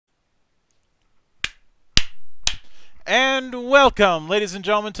And welcome, ladies and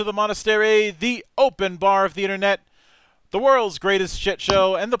gentlemen, to the Monastery, the open bar of the internet, the world's greatest shit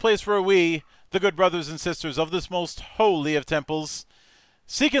show, and the place where we, the good brothers and sisters of this most holy of temples,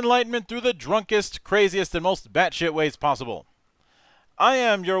 seek enlightenment through the drunkest, craziest, and most batshit ways possible. I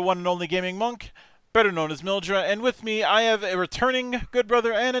am your one and only gaming monk, better known as Mildra, and with me I have a returning good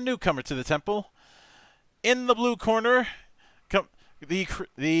brother and a newcomer to the temple. In the blue corner,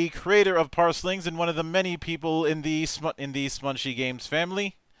 the creator of Parselings and one of the many people in the Smunchy Games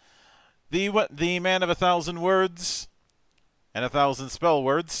family, the man of 1,000 words and 1,000 spell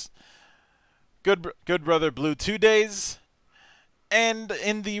words, good brother BlueTwoDays, and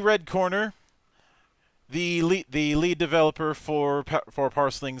in the red corner, the lead developer for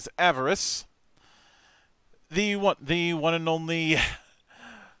Parselings, Avarice, the one and only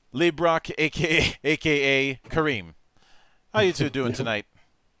Lilbrokk, aka Kareem. How you two doing tonight?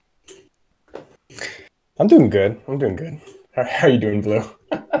 I'm doing good. How are you doing, Blue?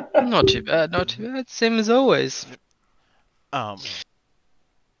 Not too bad, not too bad. Same as always.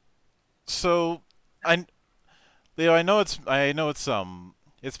 So, Leo, it's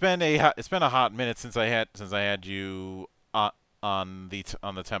been a hot minute since I had you on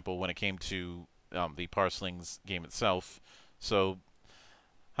the temple when it came to the Parselings game itself. So,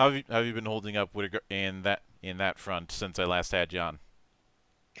 how have you been holding up in that front since I last had you on?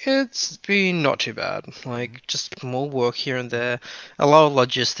 It's been not too bad. Like, just more work here and there. A lot of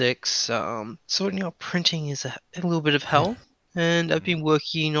logistics. Sorting out printing is a little bit of hell. And I've been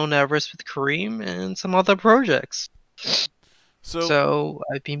working on Avarice with Kareem and some other projects. So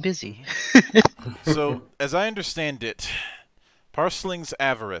I've been busy. So, as I understand it, Parselings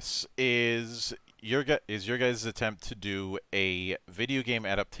Avarice is your guys' attempt to do a video game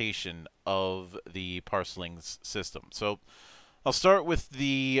adaptation of the Parselings system. So, I'll start with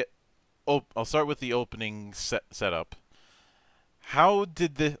the opening setup. How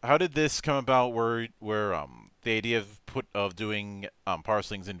did this come about? Where the idea of doing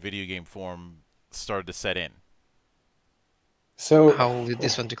Parselings in video game form started to set in? So, How did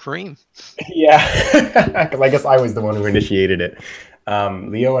this one to Kareem? yeah, because I guess I was the one who initiated it.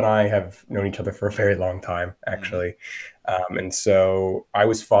 Leo and I have known each other for a very long time, actually. And so I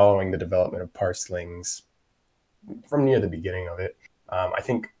was following the development of Parselings from near the beginning of it. I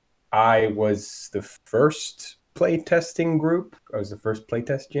think I was the first playtesting group. I was the first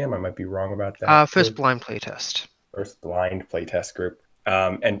playtest jam. I might be wrong about that. First blind playtest. First blind playtest group.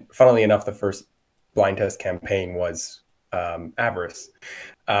 And funnily enough, the first blind test campaign was Avarice,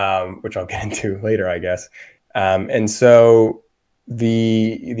 which I'll get into later, I guess. And so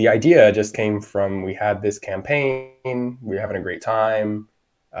the idea just came from, we had this campaign, we were having a great time.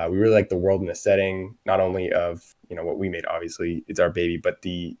 We really like the world and the setting, not only of what we made, obviously it's our baby, but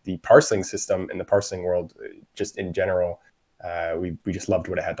the parseling system and the parseling world, just in general, we just loved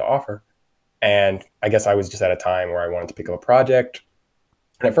what it had to offer. And I guess I was just at a time where I wanted to pick up a project.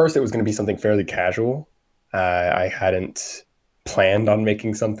 And at first it was going to be something fairly casual. I hadn't planned on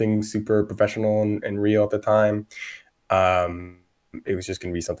making something super professional and real at the time. It was just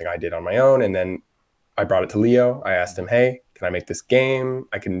going to be something I did on my own. And then I brought it to Leo. I asked him, hey, can I make this game?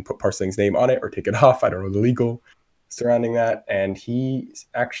 I can put Parseling's name on it or take it off. I don't know the legal surrounding that. And he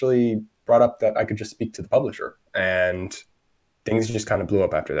actually brought up that I could just speak to the publisher. And things just kind of blew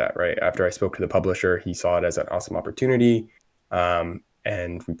up after that, right? After I spoke to the publisher, he saw it as an awesome opportunity.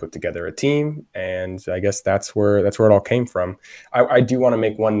 And we put together a team. And I guess that's where it all came from. I do want to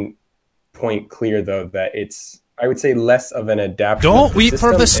make one point clear, though, that it's, I would say, less of an adaptation. Don't weep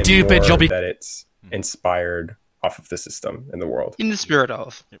for the stupid. You'll be that it's inspired off of the system in the world. In the spirit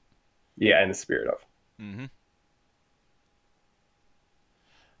of. Yeah, in the spirit of. Mm-hmm.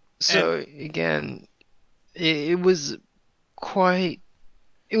 So again, it was quite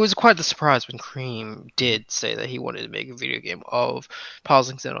the surprise when Kareem did say that he wanted to make a video game of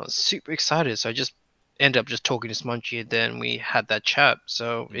Parselings, and I was super excited. So I just ended up just talking to Smunchy, and then we had that chat.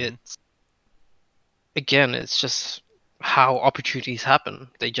 So it's just how opportunities happen.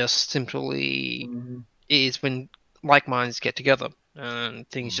 They just simply is when like minds get together and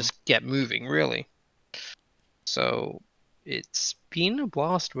things just get moving, really. So it's been a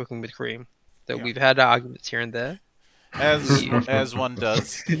blast working with Kareem. Though we've had arguments here and there. As one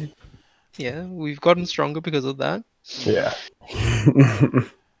does. Yeah, we've gotten stronger because of that. Yeah.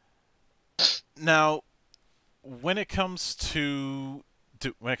 Now, when it comes to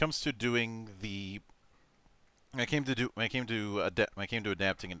doing the when I came to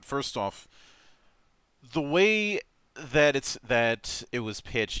adapting it, first off, the way that it was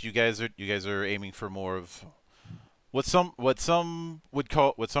pitched, you guys are aiming for more of What some would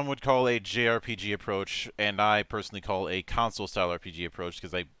call a JRPG approach, and I personally call a console style RPG approach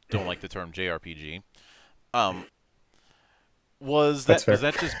because I don't like the term JRPG. Um, was That's that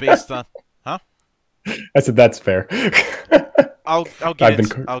fair. just based on? Huh? I said that's fair. I'll I've been,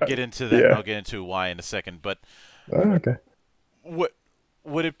 get into that. yeah. I'll get into why in a second. But Oh, okay. what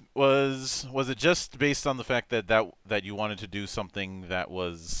it was it just based on the fact that you wanted to do something that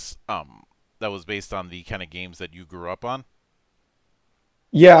was based on the kind of games that you grew up on?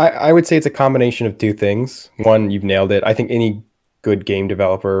 Yeah, I would say it's a combination of two things. One, you've nailed it. I think any good game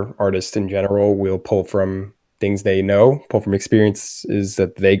developer, artist in general, will pull from things they know, pull from experiences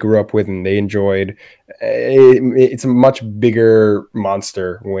that they grew up with and they enjoyed. It's a much bigger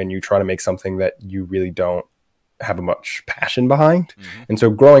monster when you try to make something that you really don't have a much passion behind. Mm-hmm. And so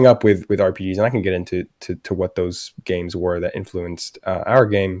growing up with RPGs, and I can get into to what those games were that influenced our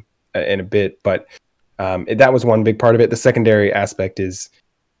game in a bit, but that was one big part of it. The secondary aspect is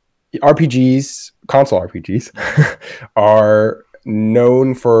RPGs, console RPGs, are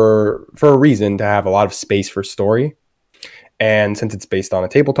known for a reason to have a lot of space for story. And since it's based on a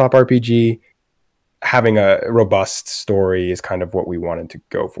tabletop RPG, having a robust story is kind of what we wanted to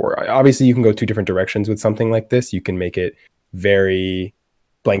go for. Obviously, you can go two different directions with something like this. You can make it very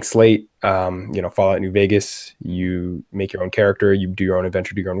blank slate, Fallout New Vegas. You make your own character, you do your own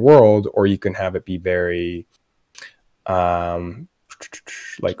adventure, do your own world, or you can have it be very like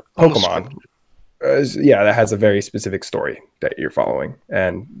Pokemon. That has a very specific story that you're following,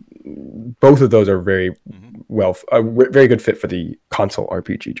 and both of those are very very good fit for the console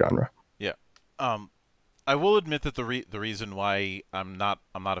RPG genre. Yeah. I will admit that the reason why I'm not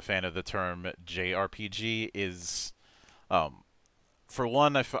a fan of the term JRPG is, for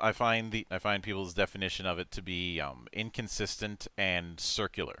one, I find people's definition of it to be inconsistent and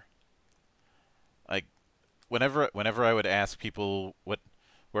circular. Like, whenever I would ask people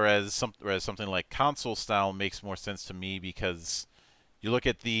whereas something like console style makes more sense to me because you look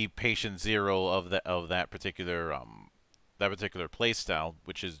at the patient zero of that particular play style,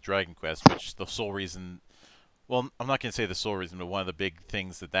 which is Dragon Quest, which the sole reason. Well, I'm not going to say the sole reason, but one of the big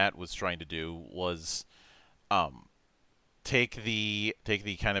things that was trying to do was take the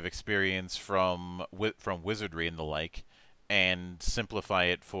kind of experience from Wizardry and the like, and simplify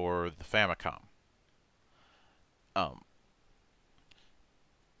it for the Famicom.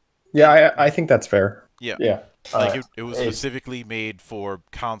 I think that's fair. Yeah. Yeah. Like it was specifically made for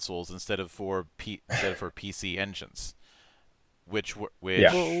consoles instead of for PC engines, which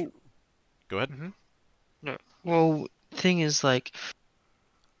Yeah. Well, go ahead. Mm-hmm. No. Well, thing is, like,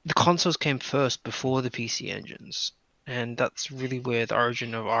 the consoles came first before the PC engines, and that's really where the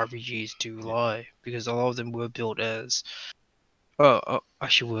origin of RPGs do lie, because a lot of them were built as.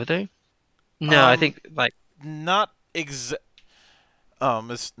 Actually, were they? No, I think like it's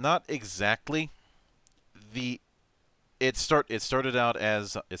not exactly.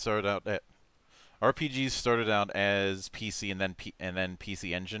 RPGs started out as PC and then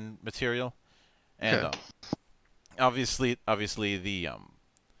PC Engine material, and Okay. obviously the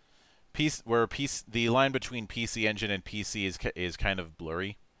the line between PC Engine and PC is kind of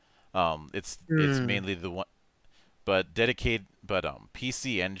blurry. It's mainly the one, but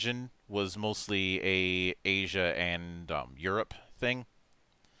PC Engine was mostly a Asia and Europe thing.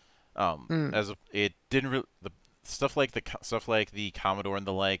 It didn't the stuff like the Commodore and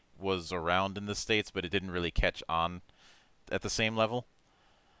the like was around in the States, but it didn't really catch on at the same level.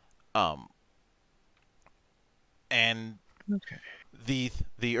 And Okay.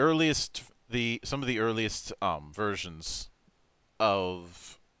 some of the earliest versions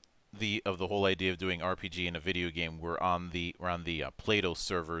of the whole idea of doing RPG in a video game were on the Plato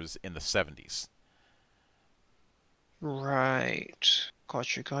servers in the 70s. Right.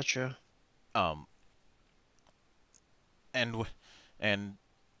 Gotcha. And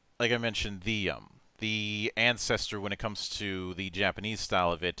like I mentioned, the ancestor when it comes to the Japanese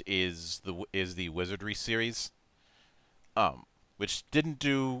style of it is the Wizardry series, which didn't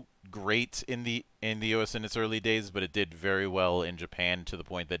do great in the US in its early days, but it did very well in Japan to the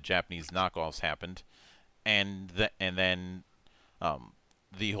point that Japanese knockoffs happened, and then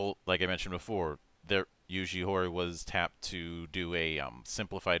the whole, like I mentioned before, Yuji Horii was tapped to do a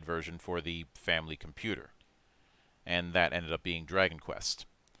simplified version for the family computer, and that ended up being Dragon Quest.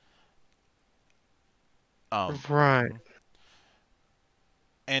 Right.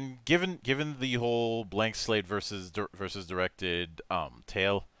 And given the whole blank slate versus directed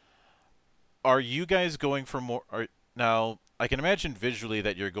tale, are you guys going for more? Now I can imagine visually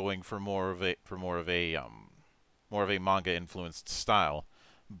that you're going for more of a manga influenced style,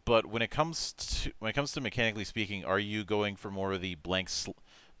 But when it comes to mechanically speaking, are you going for more of the blank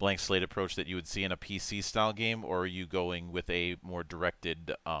slate approach that you would see in a PC style game, or are you going with a more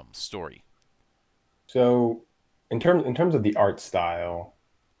directed story? So, in terms of the art style,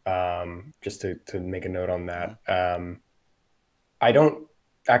 just to make a note on that, I don't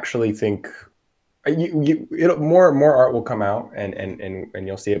actually think more art will come out and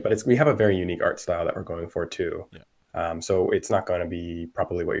you'll see it, but we have a very unique art style that we're going for too. Yeah. So it's not going to be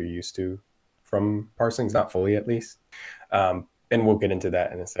probably what you're used to from Parselings, not fully at least. And we'll get into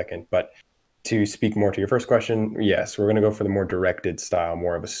that in a second. But to speak more to your first question, yes, we're going to go for the more directed style,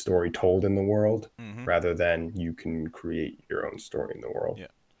 more of a story told in the world, rather than you can create your own story in the world. Yeah.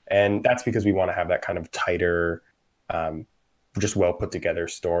 And that's because we want to have that kind of tighter, just well put together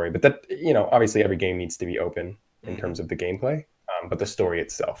story. But that, obviously every game needs to be open in terms of the gameplay. But the story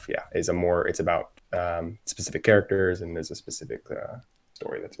itself, it's about specific characters, and there's a specific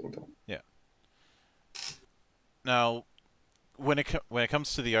story that's being told. Yeah. Now, when it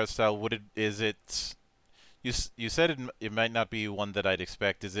comes to the art style, you said it might not be one that I'd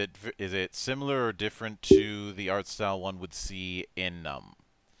expect. Is it similar or different to the art style one would see in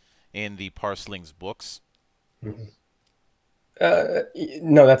the Parselings books?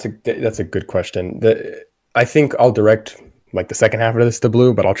 No, that's a good question. I think I'll direct like the second half of this to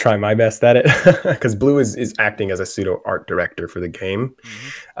Blue, but I'll try my best at it because Blue is acting as a pseudo art director for the game,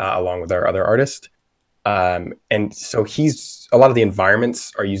 along with our other artist. And so a lot of the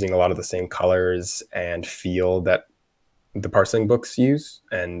environments are using a lot of the same colors and feel that the Parseling books use,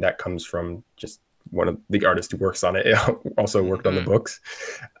 and that comes from just one of the artists who works on it also worked on the books.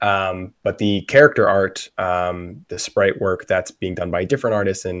 But the character art, the sprite work, that's being done by different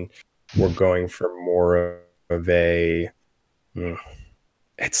artists, and we're going for more of a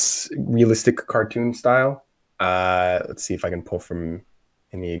it's realistic cartoon style. Let's see if I can pull from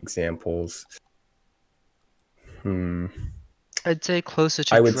any examples. I'd say closer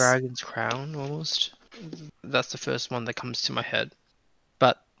to Dragon's Crown, almost. That's the first one that comes to my head.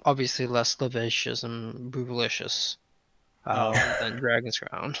 But obviously less vivacious and brutalicious than Dragon's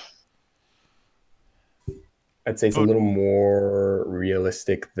Crown. I'd say it's a little more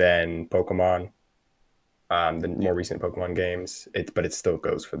realistic than Pokemon, the more recent Pokemon games. But it still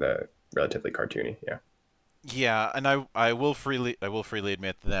goes for the relatively cartoony, yeah. Yeah, and I will freely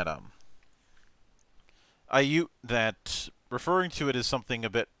admit that that referring to it as something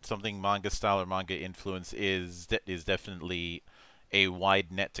manga style or manga influence is definitely a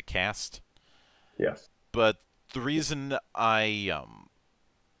wide net to cast. Yes. But the reason I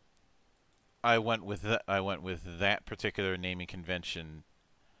went with that particular naming convention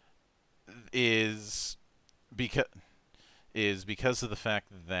is because of the fact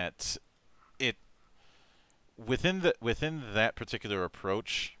that it within that particular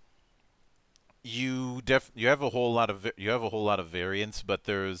approach, you have a whole lot of variance, but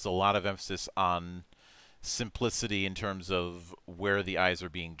there's a lot of emphasis on simplicity in terms of where the eyes are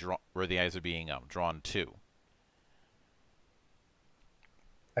being drawn to.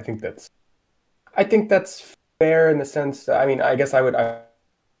 I think that's fair in the sense that, I mean, I guess arguably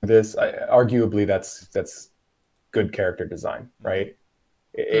that's good character design, right?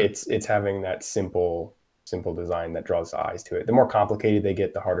 It's having that simple design that draws the eyes to it. The more complicated they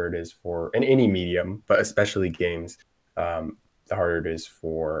get, the harder it is in any medium, but especially games, the harder it is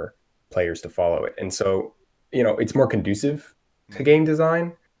for players to follow it. And so, it's more conducive to game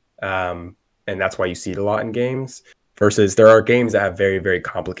design. And that's why you see it a lot in games, versus there are games that have very, very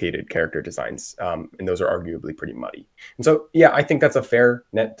complicated character designs. And those are arguably pretty muddy. And so, yeah, I think that's a fair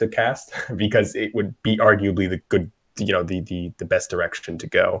net to cast because it would be arguably the good, the best direction to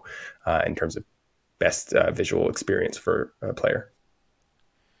go in terms of best visual experience for a player.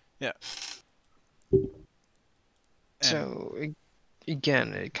 Yeah. So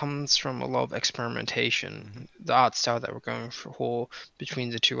again, it comes from a lot of experimentation. The art style that we're going for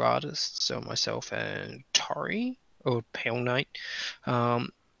between the two artists, so myself and Tori, or Pale Knight.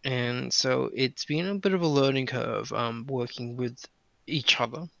 And so it's been a bit of a learning curve working with each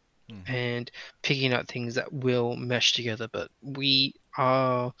other and picking out things that will mesh together. But we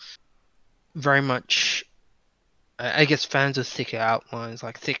are very much, I guess, fans of thicker outlines,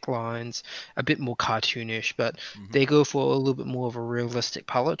 like thick lines, a bit more cartoonish, but they go for a little bit more of a realistic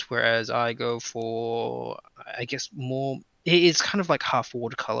palette, whereas I go for, I guess, more, it's kind of like half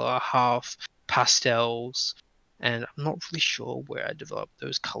watercolor, half pastels, and I'm not really sure where I developed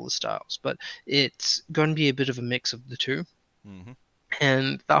those color styles, but it's going to be a bit of a mix of the two.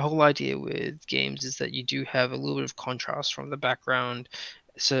 And the whole idea with games is that you do have a little bit of contrast from the background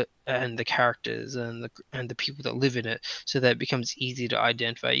and the characters and the people that live in it, so that it becomes easy to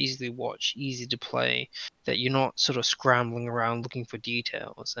identify, easy to watch, easy to play, that you're not sort of scrambling around looking for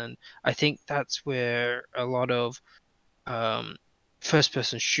details. And I think that's where a lot of first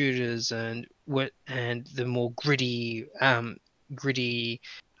person shooters and the more gritty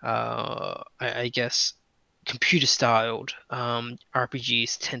I guess computer styled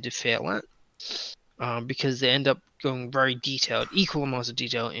RPGs tend to fail at, because they end up going very detailed, equal amounts of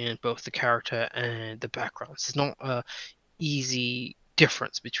detail in both the character and the backgrounds. It's not a easy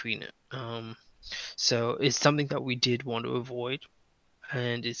difference between it. So it's something that we did want to avoid,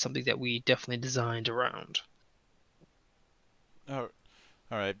 and it's something that we definitely designed around. Oh,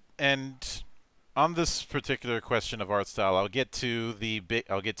 all right. And on this particular question of art style, I'll get to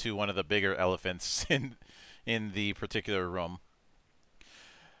one of the bigger elephants in the particular room.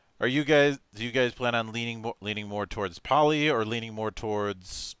 Do you guys plan on leaning more towards poly or leaning more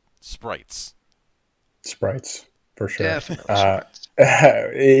towards sprites? Sprites, for sure. Definitely sprites.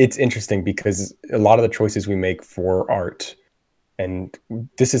 It's interesting because a lot of the choices we make for art, and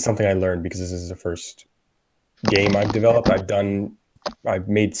this is something I learned because this is the first game I've developed. I've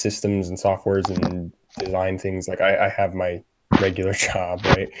made systems and softwares and designed things. Like I have my regular job,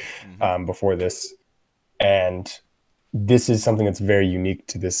 right? Before this. And this is something that's very unique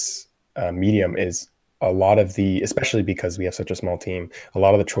to this medium, is a lot of especially because we have such a small team, a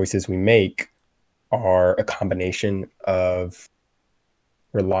lot of the choices we make are a combination of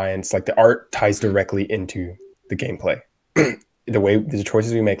reliance, like the art ties directly into the gameplay. The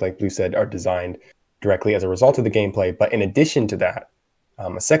choices we make, like Blue said, are designed directly as a result of the gameplay. But in addition to that,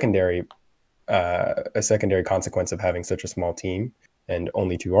 a secondary consequence of having such a small team and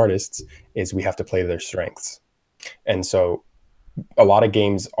only 2 artists is we have to play to their strengths. And so a lot of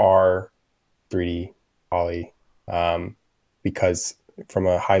games are 3D poly, because from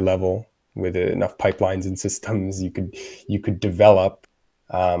a high level with enough pipelines and systems, you could develop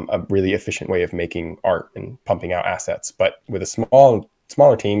a really efficient way of making art and pumping out assets. But with a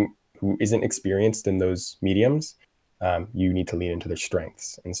smaller team who isn't experienced in those mediums, you need to lean into their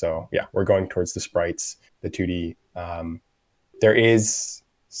strengths. And so, yeah, we're going towards the sprites, the 2D. There is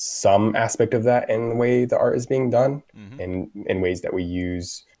some aspect of that in the way the art is being done, in ways that we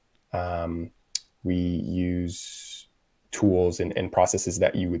use tools and processes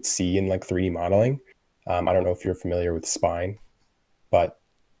that you would see in like 3D modeling. I don't know if you're familiar with Spine, but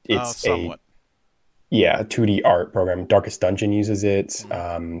it's a 2D art program. Darkest Dungeon uses it.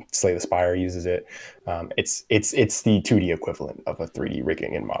 Slay the Spire uses it. It's the 2D equivalent of a 3D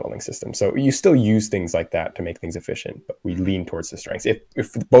rigging and modeling system. So you still use things like that to make things efficient, but we lean towards the strengths.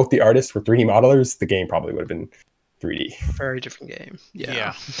 If both the artists were 3D modelers, the game probably would have been 3D. Very different game.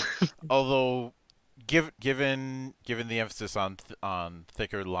 Yeah. Although, given the emphasis on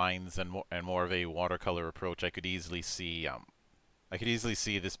thicker lines and more of a watercolor approach, I could easily see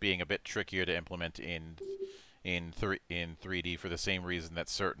this being a bit trickier to implement in 3D, for the same reason that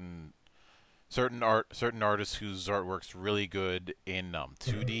certain artists whose artwork's really good in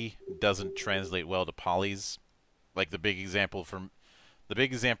 2D doesn't translate well to polys. Like the big example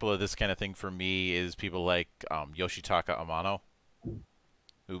of this kind of thing for me is people like Yoshitaka Amano,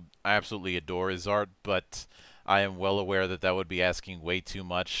 who I absolutely adore his art, but I am well aware that would be asking way too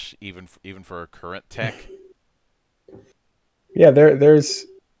much, even for current tech. Yeah, there's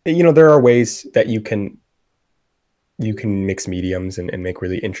there are ways that you can mix mediums and make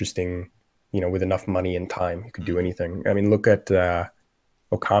really interesting, with enough money and time, you could do anything. I mean, look at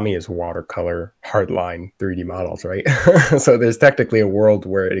Okami is watercolor hardline 3D models, right? So there's technically a world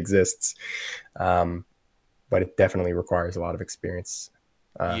where it exists, but it definitely requires a lot of experience.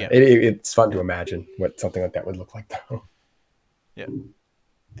 It's fun to imagine what something like that would look like, though. Yeah,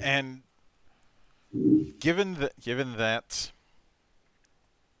 and given that.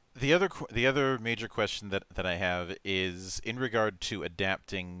 The other major question that I have is in regard to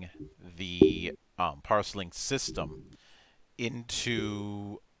adapting the Parselings system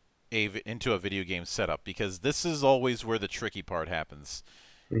into a video game setup, because this is always where the tricky part happens.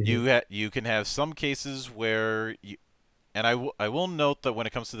 You can have some cases where and I will note that when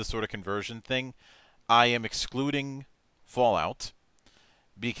it comes to this sort of conversion thing, I am excluding Fallout,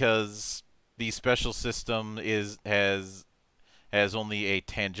 because the special system has only a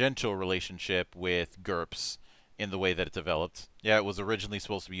tangential relationship with GURPS in the way that it developed. Yeah, it was originally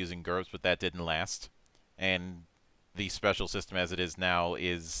supposed to be using GURPS, but that didn't last. And the special system as it is now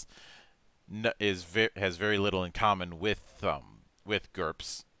has very little in common with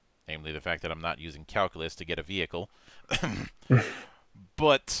GURPS, namely the fact that I'm not using calculus to get a vehicle.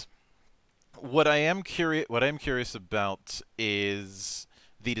 But what I am curious about is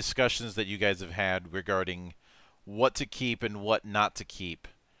the discussions that you guys have had regarding what to keep and what not to keep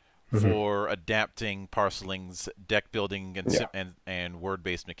for adapting Parselings deck building and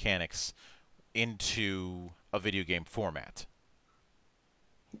word-based mechanics into a video game format.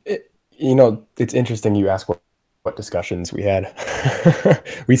 It's interesting you ask what discussions we had.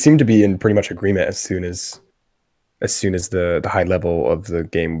 We seem to be in pretty much agreement as soon as the high level of the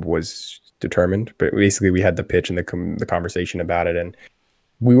game was determined. But basically, we had the pitch and the conversation about it, and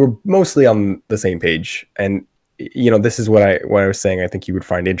we were mostly on the same page. And this is what I was saying. I think you would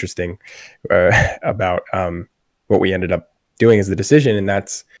find interesting about what we ended up doing as the decision, and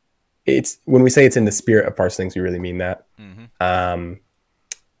it's when we say it's in the spirit of Parselings, we really mean that.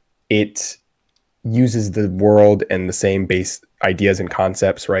 It uses the world and the same base ideas and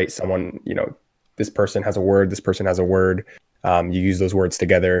concepts, right? Someone, this person has a word, this person has a word. You use those words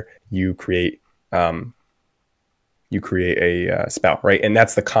together, you create a spell, right? And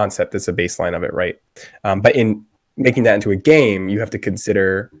that's the concept, that's the baseline of it, right? But in making that into a game, you have to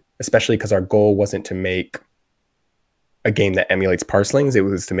consider, especially because our goal wasn't to make a game that emulates Parselings, it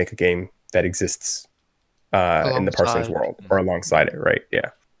was to make a game that exists in the Parselings world or alongside it, right?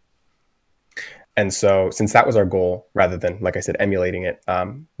 Yeah. And so since that was our goal, rather than, like I said, emulating it,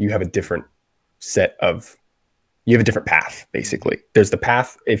 you have a different path, basically. There's the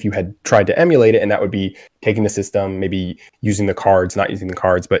path if you had tried to emulate it, and that would be taking the system, maybe using the cards, not using the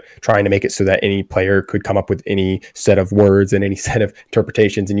cards, but trying to make it so that any player could come up with any set of words and any set of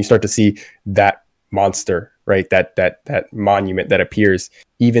interpretations. And you start to see that monster, right? That monument that appears.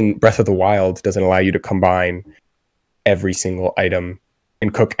 Even Breath of the Wild doesn't allow you to combine every single item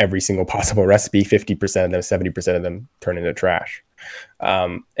and cook every single possible recipe. 50% of them, 70% of them turn into trash.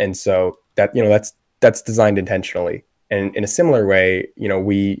 And so that's designed intentionally. And in a similar way,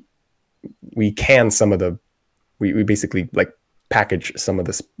 we can we basically like package some of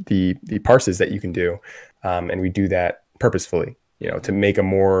the parses that you can do. And we do that purposefully, to make a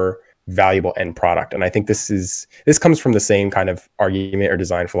more valuable end product. And I think this comes from the same kind of argument or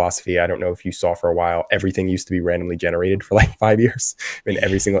design philosophy. I don't know if you saw for a while, everything used to be randomly generated for like 5 years in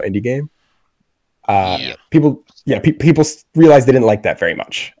every single indie game. People realized they didn't like that very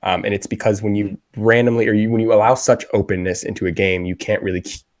much. And it's because when you randomly, when you allow such openness into a game, you can't really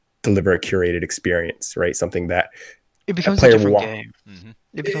deliver a curated experience, right? Something that it becomes a different game.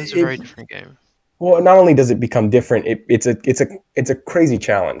 It becomes a very different game. Well, not only does it become different, it's a crazy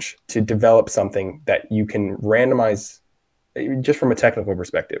challenge to develop something that you can randomize, just from a technical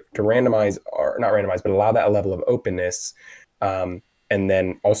perspective, to randomize or not randomize, but allow that level of openness, and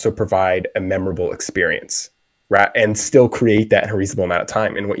then also provide a memorable experience, right? And still create that in a reasonable amount of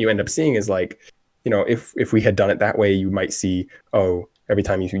time. And what you end up seeing is like, if we had done it that way, you might see, every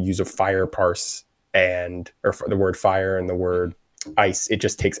time you use a fire parse or the word fire and the word ice, it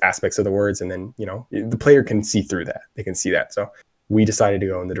just takes aspects of the words, and then the player can see through that. They can see that. So we decided to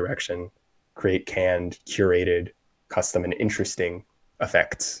go in the direction, create canned, curated, custom, and interesting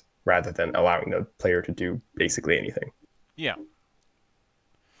effects rather than allowing the player to do basically anything. Yeah.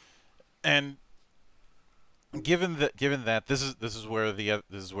 And given that this is where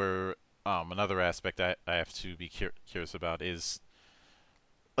another aspect I have to be curious about is,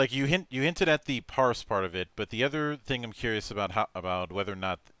 like, you hinted at the parse part of it, but the other thing I'm curious about about whether or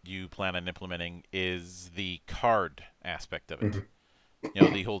not you plan on implementing is the card aspect of it.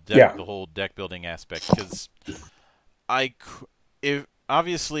 The whole deck building aspect. Because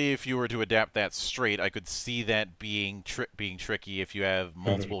if you were to adapt that straight, I could see that being tricky if you have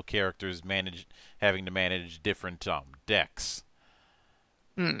multiple characters having to manage different decks.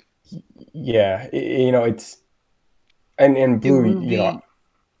 Yeah, it's and Blue,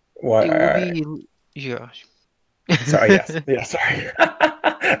 what? Yeah. Sorry. Yes. Yeah. Sorry.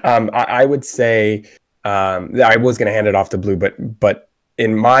 I would say I was going to hand it off to Blue, but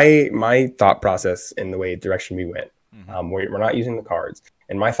in my thought process, in the direction we went, we're not using the cards.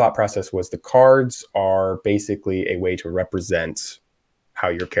 And my thought process was the cards are basically a way to represent how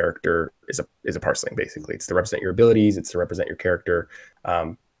your character is a parseling. Basically, it's to represent your abilities. It's to represent your character.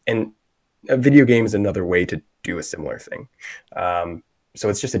 And a video game is another way to do a similar thing. So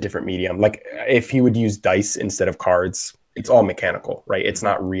it's just a different medium. Like if you would use dice instead of cards, it's all mechanical, right? It's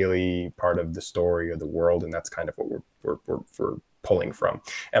not really part of the story or the world, and that's kind of what we're pulling from.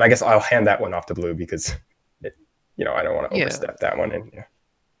 And I guess I'll hand that one off to Blue because I don't want to overstep that one. And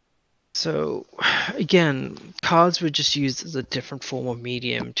So again, cards were just used as a different form of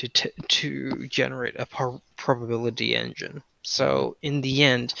medium to generate a probability engine. So in the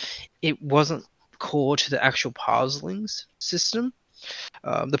end, it wasn't core to the actual Parselings system.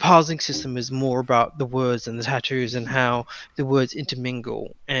 The parsing system is more about the words and the tattoos and how the words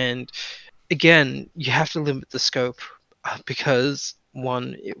intermingle. And again, you have to limit the scope because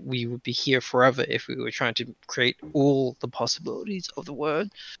one, we would be here forever if we were trying to create all the possibilities of the word.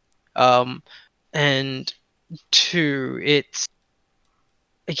 And two, it's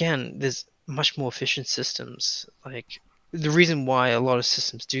again, there's much more efficient systems. Like the reason why a lot of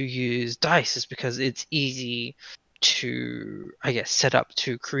systems do use dice is because it's easy to, I guess, set up,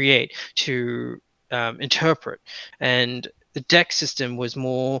 to create, to interpret. And the deck system was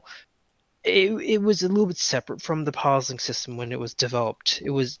more. It was a little bit separate from the parsing system when it was developed.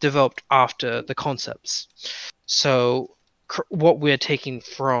 It was developed after the concepts. So what we're taking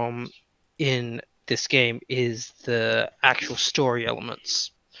from in this game is the actual story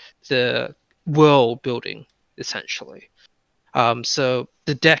elements, the world building, essentially. So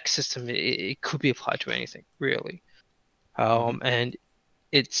the deck system, it could be applied to anything, really. And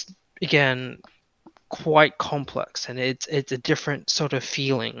it's, again, quite complex, and it's a different sort of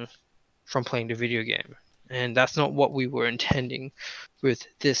feeling from playing the video game. And that's not what we were intending with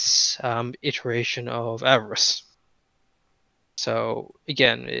this iteration of Avarice. So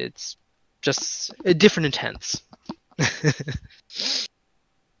again, it's just a different intents.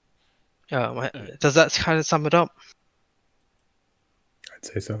 Does that kind of sum it up? I'd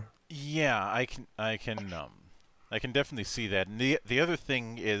say so. Yeah, I can definitely see that. And the other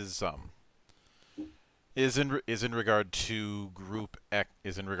thing is in regard to group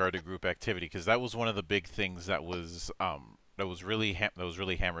activity, because that was one of the big things that was really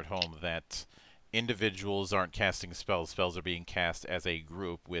hammered home, that individuals aren't casting spells. Spells are being cast as a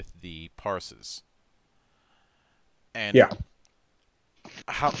group with the parses. And yeah.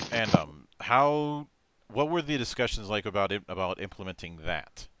 What were the discussions like about implementing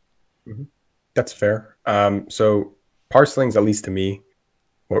that? That's fair. So Parselings, at least to me,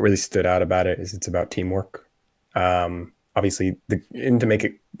 what really stood out about it is it's about teamwork. Obviously, to make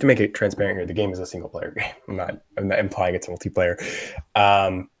it transparent here, the game is a single player game. I'm not implying it's multiplayer,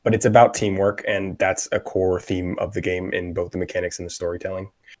 but it's about teamwork, and that's a core theme of the game in both the mechanics and the storytelling.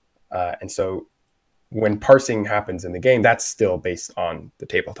 And so, when parsing happens in the game, that's still based on the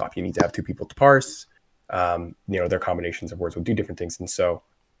tabletop. You need to have two people to parse. Their combinations of words will do different things, and so.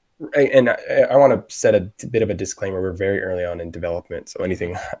 And I want to set a bit of a disclaimer. We're very early on in development, so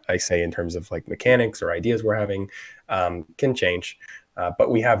anything I say in terms of like mechanics or ideas we're having can change.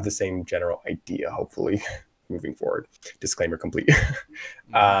 But we have the same general idea, hopefully, moving forward. Disclaimer complete.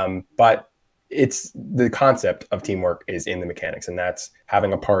 But it's the concept of teamwork is in the mechanics, and that's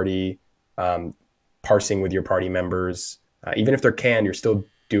having a party, parsing with your party members. Even if they're canned, you're still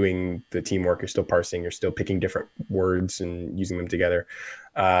doing the teamwork. You're still parsing. You're still picking different words and using them together.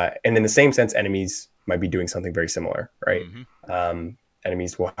 And in the same sense, enemies might be doing something very similar, right?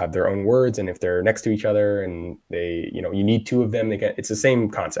 Enemies will have their own words, and if they're next to each other and you need two of them, it's the same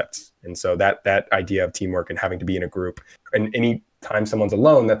concepts. And so that idea of teamwork and having to be in a group, and any time someone's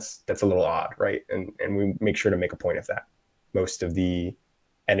alone, that's a little odd, right? And we make sure to make a point of that. Most of the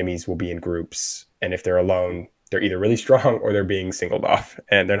enemies will be in groups, and if they're alone, they're either really strong or they're being singled off,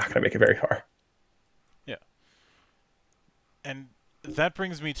 and they're not going to make it very far. Yeah. And that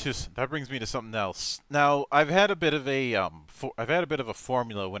brings me to something else. Now, I've had a bit of a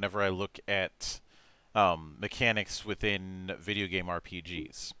formula whenever I look at mechanics within video game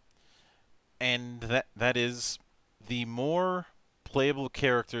RPGs, and that is the more playable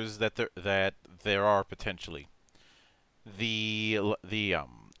characters that there are potentially, the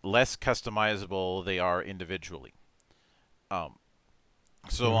less customizable they are individually.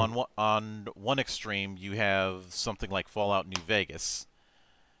 So on one extreme, you have something like Fallout New Vegas,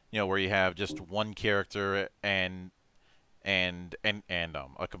 where you have just one character and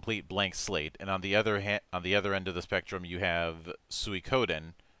a complete blank slate. And on the other end of the spectrum, you have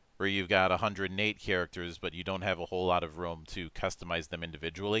Suikoden, where you've got 108 characters, but you don't have a whole lot of room to customize them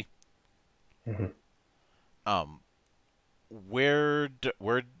individually. Where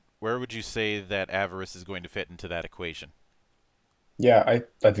would you say that Avarice is going to fit into that equation? Yeah, I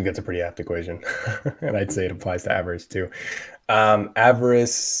think that's a pretty apt equation. And I'd say it applies to Avarice too.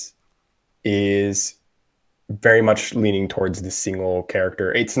 Avarice is very much leaning towards the single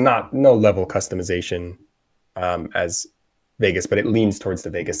character. It's no level customization as Vegas, but it leans towards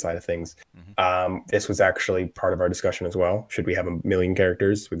the Vegas side of things. This was actually part of our discussion as well. Should we have 1 million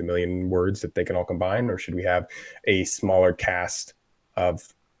characters with 1 million words that they can all combine, or should we have a smaller cast of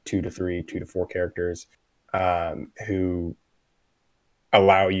 2 to 3, 2 to 4 characters who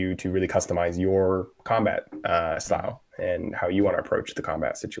allow you to really customize your combat style and how you want to approach the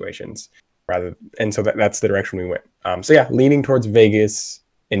combat situations? and so that's the direction we went. So yeah, leaning towards Vegas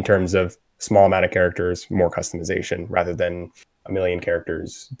in terms of small amount of characters, more customization rather than a million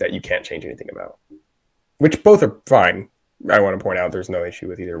characters that you can't change anything about, which both are fine. I want to point out there's no issue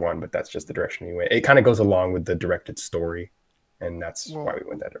with either one, but that's just the direction we went. It kind of goes along with the directed story, and that's why we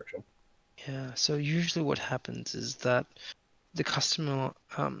went that direction. Yeah, so usually what happens is that the customer,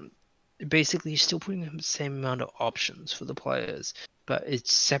 basically you're still putting the same amount of options for the players, but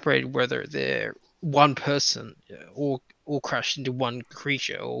it's separated whether they're one person or crashed into one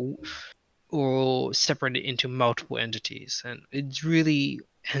creature or separated into multiple entities, and it really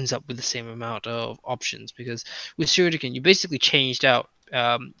ends up with the same amount of options, because with Shuriken you basically changed out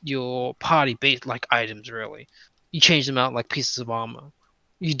your party based like items. Really, you changed them out like pieces of armor.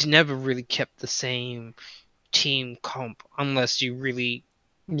 You never really kept the same team comp unless you really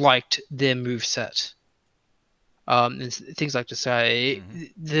liked their move set. And things like to say,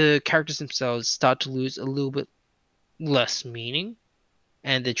 the characters themselves start to lose a little bit less meaning,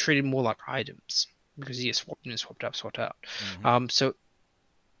 and they're treated more like items because you swapped in, swapped out. So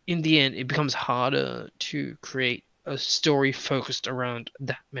in the end, it becomes harder to create a story focused around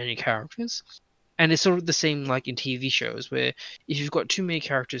that many characters. And it's sort of the same like in TV shows, where if you've got too many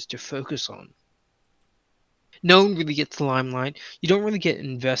characters to focus on, no one really gets the limelight. You don't really get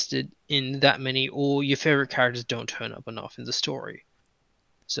invested in that many, or your favorite characters don't turn up enough in the story.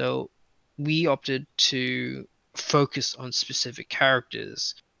 So we opted to focus on specific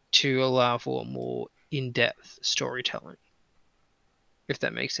characters to allow for more in-depth storytelling, if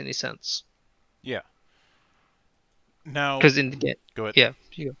that makes any sense. Yeah. Now, because in the go ahead. Yeah,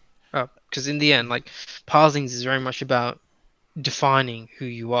 you go. Because in the end, like, Parselings is very much about defining who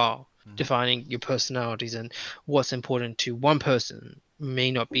you are, defining your personalities, and what's important to one person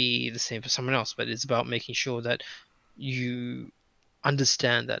may not be the same for someone else, but it's about making sure that you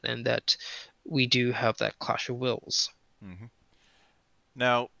understand that, and that we do have that clash of wills.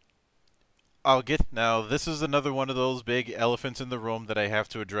 Now, this is another one of those big elephants in the room that I have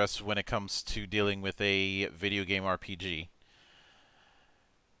to address when it comes to dealing with a video game RPG.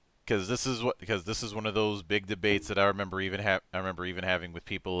 Because this is one of those big debates that I remember even having with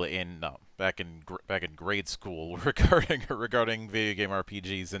people in back in grade school regarding video game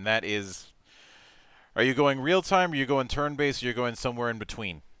RPGs, and that is, are you going real time, or are you going turn based, or you're going somewhere in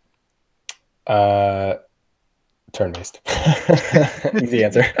between? Turn-based. Easy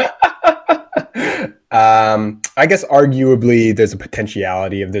answer. I guess arguably there's a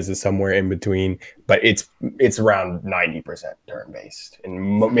potentiality of this is somewhere in between, but it's around 90% turn-based,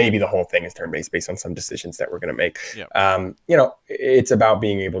 and maybe the whole thing is turn-based based on some decisions that we're going to make. Yep. It's about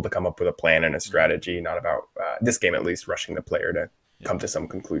being able to come up with a plan and a strategy, not about this game at least rushing the player to come to some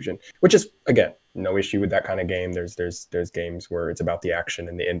conclusion, which is, again, no issue with that kind of game. There's games where it's about the action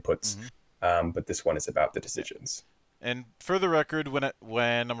and the inputs, but this one is about the decisions. And for the record, when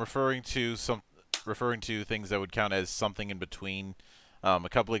I'm referring to things that would count as something in between, a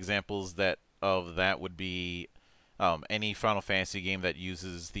couple examples of that would be any Final Fantasy game that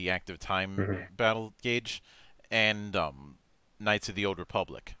uses the active time battle gauge, and Knights of the Old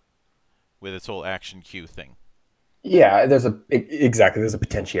Republic with its whole action queue thing. Yeah, there's a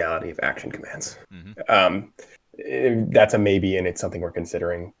potentiality of action commands. That's a maybe, and it's something we're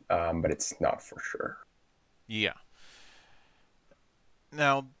considering, but it's not for sure. Yeah.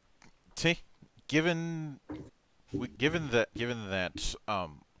 Now, given that,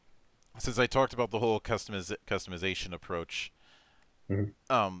 since I talked about the whole customization approach,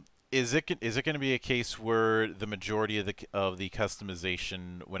 is it going to be a case where the majority of the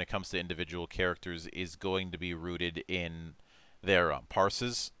customization when it comes to individual characters is going to be rooted in their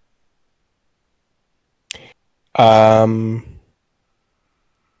parses? Yeah,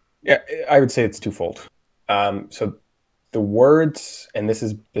 I would say it's twofold. So the words, and this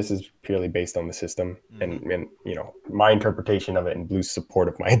is purely based on the system, and my interpretation of it, and Blue's support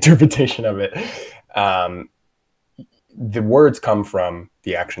of my interpretation of it. The words come from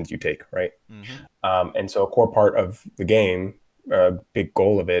the actions you take, right? And so a core part of the game, a big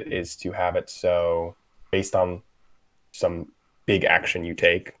goal of it, is to have it so based on some big action you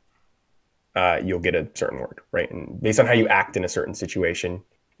take, you'll get a certain word, right? And based on how you act in a certain situation,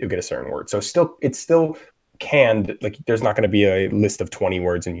 you'll get a certain word. So it's still canned, like there's not going to be a list of 20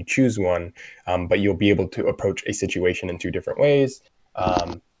 words and you choose one, but you'll be able to approach a situation in two different ways.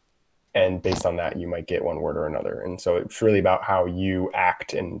 And based on that, you might get one word or another. And so it's really about how you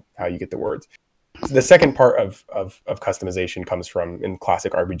act and how you get the words. So the second part of customization comes from, in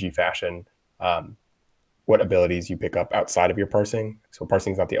classic RPG fashion, what abilities you pick up outside of your parsing. So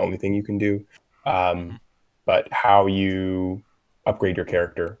parsing is not the only thing you can do, but how you upgrade your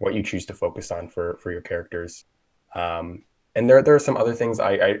character, what you choose to focus on for your characters. And there are some other things,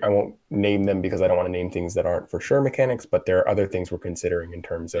 I won't name them because I don't want to name things that aren't for sure mechanics, but there are other things we're considering in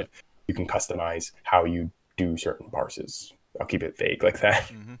terms of you can customize how you do certain parses. I'll keep it vague like that.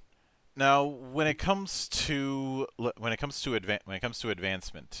 Mm-hmm. Now, when it comes to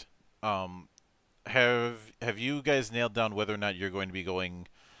advancement, have you guys nailed down whether or not you're going to be going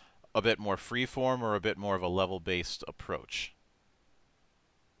a bit more freeform or a bit more of a level-based approach?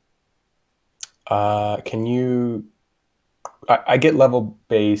 Can you? I get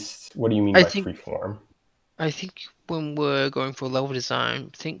level-based. What do you mean by freeform? I think when we're going for level design,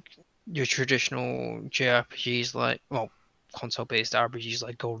 I think your traditional JRPGs like, well, console-based RPGs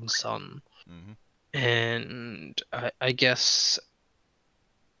like Golden Sun, and I guess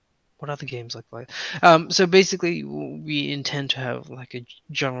what other games like that? So basically, we intend to have like a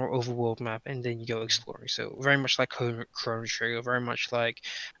general overworld map, and then you go exploring. So very much like Chrono Trigger, very much like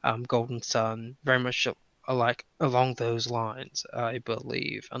Golden Sun, very much like along those lines, I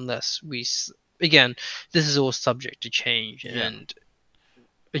believe. Unless again, this is all subject to change and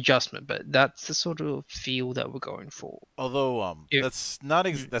adjustment, but that's the sort of feel that we're going for. Although that's not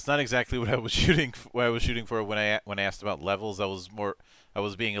exactly what I was shooting for when I asked about levels. I was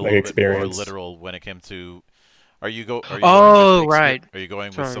being a little bit more literal when it came to. Are you going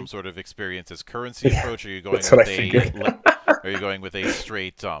with some sort of experience as currency approach? Or are you going are you going with a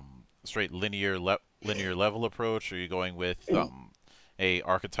straight linear level approach? Or are you going with a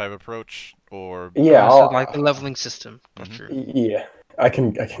archetype approach? Or so like the leveling system. Yeah, I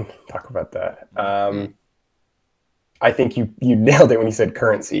can talk about that. I think you nailed it when you said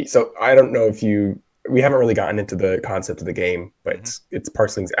currency. So I don't know if we haven't really gotten into the concept of the game, but it's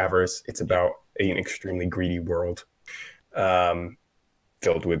Parselings Avarice. It's about an extremely greedy world,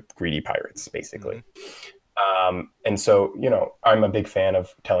 filled with greedy pirates, basically. And so, I'm a big fan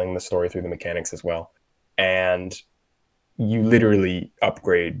of telling the story through the mechanics as well. And you literally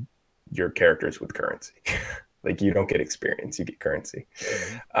upgrade your characters with currency. Like, you don't get experience, you get currency.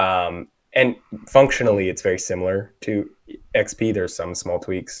 And functionally, it's very similar to XP. There's some small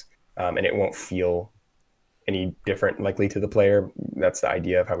tweaks, and it won't feel any different likely to the player. That's the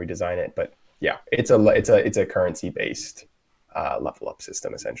idea of how we design it. But yeah, it's a currency based level up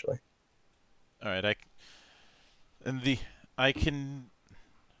system essentially. All right,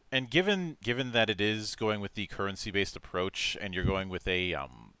 given that it is going with the currency based approach, and you're going with a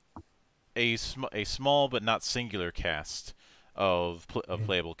small but not singular cast of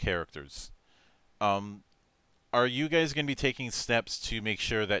playable characters, are you guys going to be taking steps to make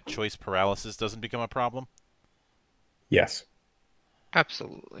sure that choice paralysis doesn't become a problem? Yes,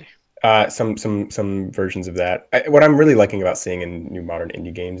 absolutely. Some versions of that. What I'm really liking about seeing in new modern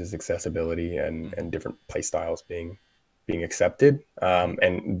indie games is accessibility and different play styles being accepted.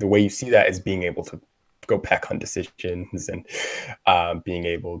 And the way you see that is being able to go back on decisions and being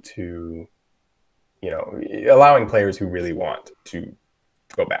able to, allowing players who really want to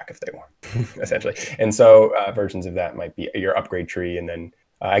go back if they want, essentially. And so versions of that might be your upgrade tree, and then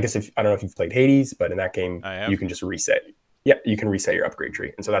I guess I don't know if you've played Hades, but in that game you can just reset. Yeah, you can reset your upgrade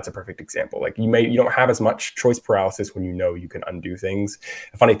tree, and so that's a perfect example. Like you don't have as much choice paralysis when you can undo things.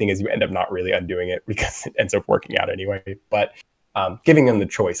 The funny thing is you end up not really undoing it because it ends up working out anyway. But giving them the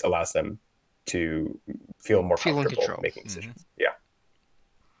choice allows them to feel more comfortable making decisions. Yeah.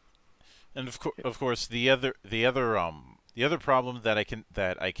 And of course, the other problem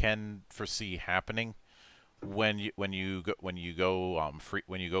that I can foresee happening when you go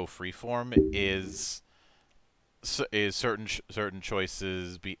freeform is certain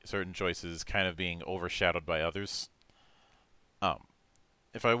choices kind of being overshadowed by others.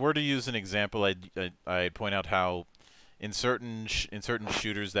 If I were to use an example, I'd point out how in certain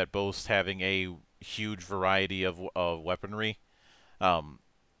shooters that boast having a huge variety of weaponry,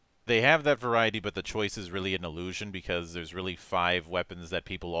 they have that variety, but the choice is really an illusion because there's really 5 weapons that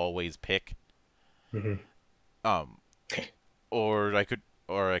people always pick. Or I could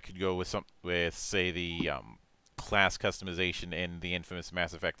go with say the class customization in the infamous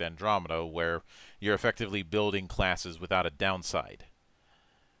Mass Effect Andromeda, where you're effectively building classes without a downside.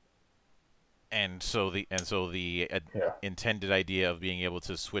 And so the intended idea of being able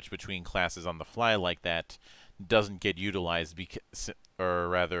to switch between classes on the fly like that doesn't get utilized or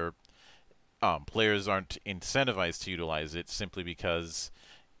rather, players aren't incentivized to utilize it simply because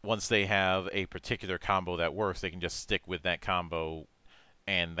once they have a particular combo that works, they can just stick with that combo,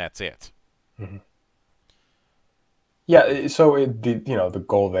 and that's it. Yeah, so the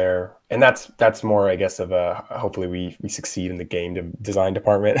goal there, and that's more, I guess, of a hopefully we succeed in the game design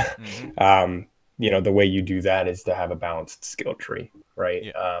department. the way you do that is to have a balanced skill tree, right?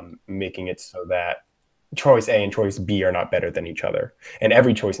 Yeah. Making it so that choice A and choice B are not better than each other. And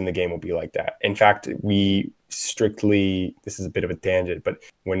every choice in the game will be like that. In fact, this is a bit of a tangent, but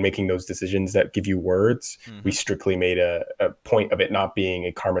when making those decisions that give you words, we strictly made a point of it not being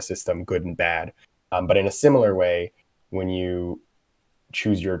a karma system, good and bad. But in a similar way, when you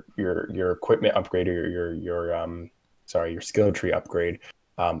choose your equipment upgrade or your skill tree upgrade,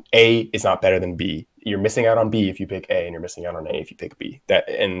 A is not better than B. You're missing out on B if you pick A, and you're missing out on A if you pick B. That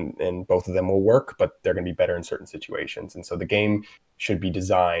and both of them will work, but they're going to be better in certain situations. And so the game should be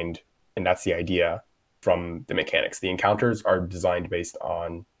designed, and that's the idea from the mechanics. The encounters are designed based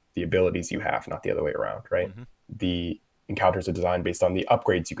on the abilities you have, not the other way around, right? The encounters are designed based on the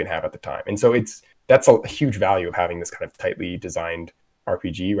upgrades you can have at the time. And so that's a huge value of having this kind of tightly designed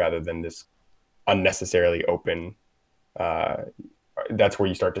RPG rather than this unnecessarily open. That's where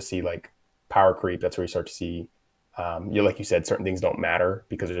you start to see like power creep. That's where you start to see, like you said, certain things don't matter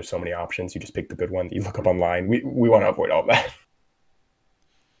because there's so many options. You just pick the good one that you look up online. We want to avoid all that.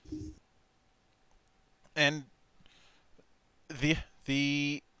 And the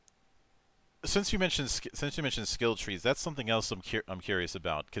since you mentioned skill trees, that's something else I'm curious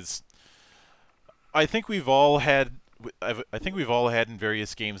about, because I think we've all had in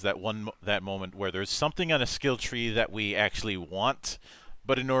various games that moment where there's something on a skill tree that we actually want,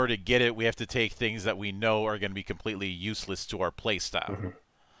 but in order to get it, we have to take things that we know are going to be completely useless to our playstyle.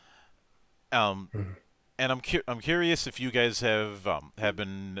 And I'm curious if you guys have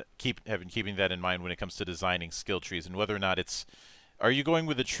been keeping that in mind when it comes to designing skill trees, and whether or not are you going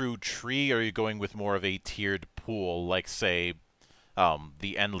with a true tree, or are you going with more of a tiered pool, like say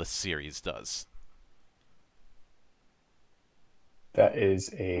the Endless series does? It's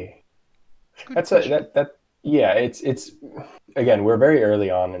again, we're very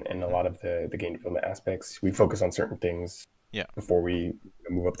early on in a lot of the game development aspects. We focus on certain things before we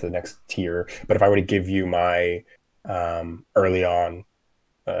move up to the next tier. But if I were to give you my early on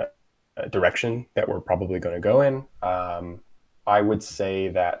direction that we're probably going to go in, I would say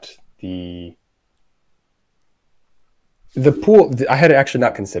that the pool, I had actually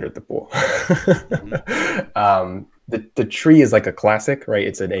not considered the pool. The tree is like a classic, right?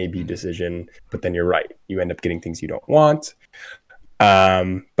 It's an A-B decision, but then you're right. You end up getting things you don't want.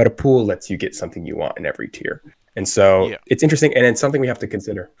 But a pool lets you get something you want in every tier. And so it's interesting, and it's something we have to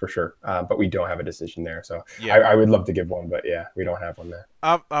consider for sure. But we don't have a decision there. So I would love to give one, but we don't have one there.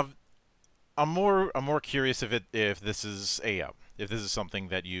 I'm more curious if this is something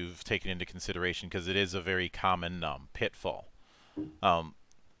that you've taken into consideration, because it is a very common pitfall,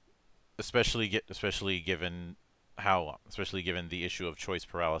 especially given the issue of choice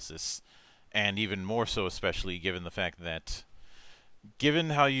paralysis, and even more so, especially given the fact that, given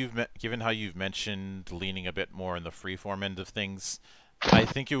how you've mentioned leaning a bit more in the freeform end of things, I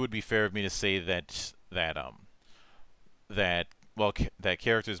think it would be fair of me to say that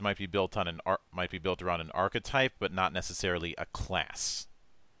characters might be built around an archetype, but not necessarily a class.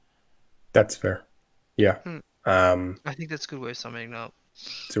 That's fair. Yeah. I think that's a good way of summing it up.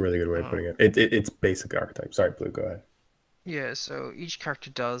 It's a really good way of putting it. It's basic archetype. Sorry, Blue, go ahead. Yeah, so each character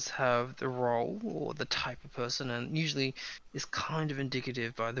does have the role or the type of person, and usually is kind of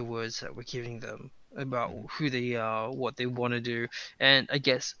indicative by the words that we're giving them about who they are, what they want to do, and I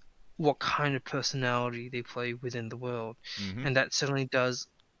guess what kind of personality they play within the world. And that certainly does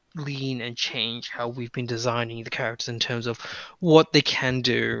lean and change how we've been designing the characters in terms of what they can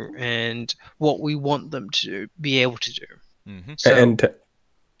do and what we want them to be able to do. So, and to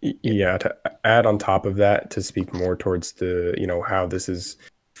add on top of that, to speak more towards the how this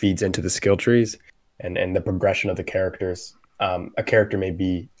feeds into the skill trees and the progression of the characters. A character may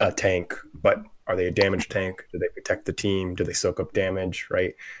be a tank, but are they a damage tank? Do they protect the team? Do they soak up damage?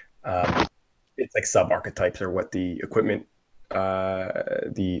 Right? It's like sub archetypes, or what the equipment,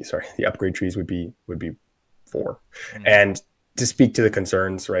 the upgrade trees would be for. And to speak to the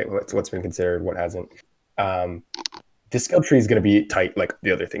concerns, right? What's been considered, what hasn't. The skill tree is going to be tight like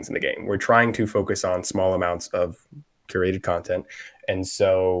the other things in the game. We're trying to focus on small amounts of curated content. And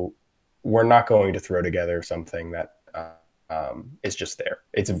so we're not going to throw together something that is just there.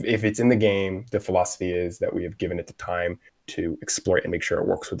 If it's in the game, the philosophy is that we have given it the time to exploit and make sure it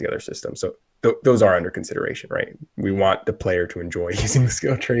works with the other systems. So those are under consideration, right? We want the player to enjoy using the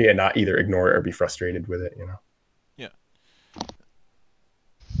skill tree and not either ignore it or be frustrated with it, Yeah.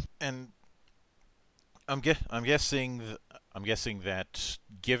 And I'm guessing that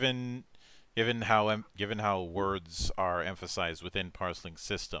given how words are emphasized within Parselings'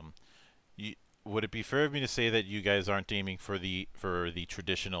 system, would it be fair of me to say that you guys aren't aiming for the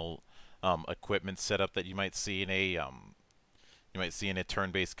traditional equipment setup that you might see in a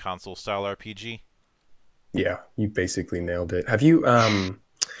turn-based console-style RPG. Yeah, you basically nailed it. Have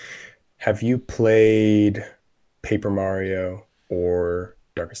you played Paper Mario or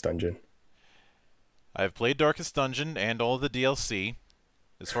Darkest Dungeon? I've played Darkest Dungeon and all of the DLC.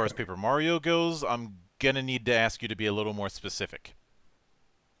 As far as Paper Mario goes, I'm gonna need to ask you to be a little more specific.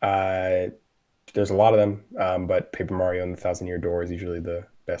 There's a lot of them, but Paper Mario and the Thousand Year Door is usually the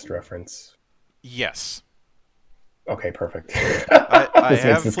best reference. Yes. Okay, perfect. I This makes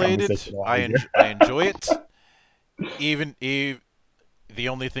have this played it. conversation a lot I easier. enjoy it. Even the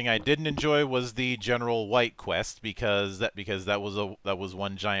only thing I didn't enjoy was the general white quest because that was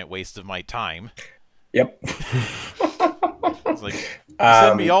one giant waste of my time. Yep. It's like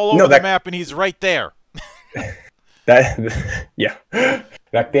send me all over the map and he's right there. Yeah.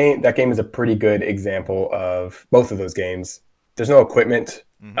 That game is a pretty good example of both of those games. There's no equipment.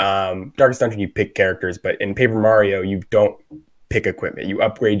 Darkest Dungeon, you pick characters, but in Paper Mario, you don't pick equipment. You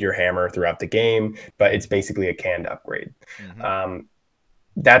upgrade your hammer throughout the game, but it's basically a canned upgrade.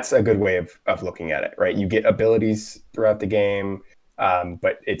 That's a good way of looking at it, right? You get abilities throughout the game,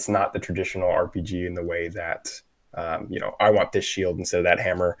 but it's not the traditional RPG in the way that, I want this shield instead of that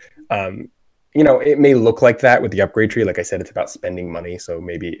hammer. It may look like that with the upgrade tree. Like I said, it's about spending money. So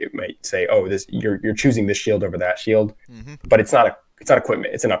maybe it might say, oh, you're choosing this shield over that shield, but it's not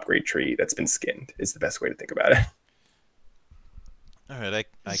equipment. It's an upgrade tree that's been skinned is the best way to think about it. All right,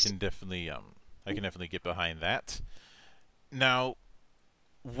 I can definitely get behind that. Now,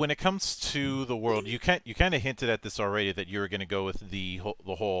 when it comes to the world, you kind of hinted at this already that you were going to go with the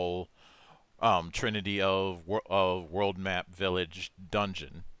whole trinity of world map, village,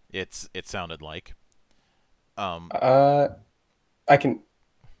 dungeon. It sounded like. I'll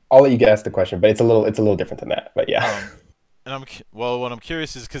let you guess the question, but it's a little different than that. But yeah. And what I'm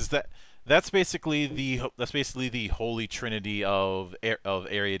curious is because that's basically the holy trinity of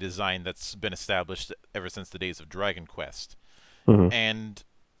area design that's been established ever since the days of Dragon Quest. And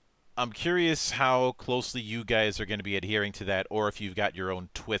I'm curious how closely you guys are going to be adhering to that, or if you've got your own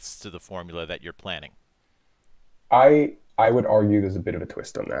twists to the formula that you're planning. I would argue there's a bit of a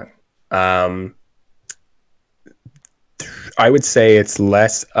twist on that. I would say it's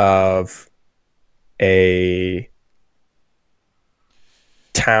less of a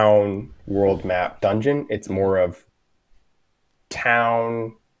town world map dungeon. It's more of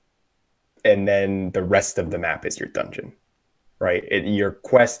town, and then the rest of the map is your dungeon, right? Your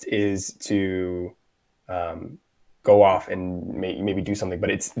quest is to go off and maybe do something,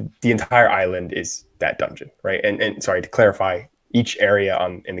 but it's the entire island is that dungeon, right? And sorry, to clarify, each area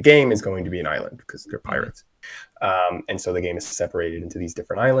in the game is going to be an island because they're pirates. And so the game is separated into these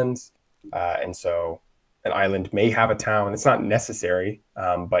different islands. And so an island may have a town. It's not necessary,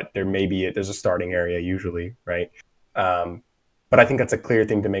 but there's a starting area usually, right? But I think that's a clear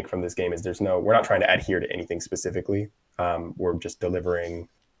thing to make from this game is we're not trying to adhere to anything specifically. We're just delivering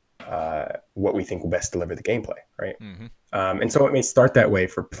what we think will best deliver the gameplay, right? And so it may start that way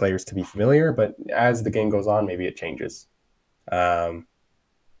for players to be familiar, but as the game goes on, maybe it changes. But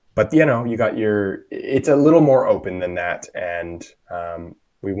it's a little more open than that, and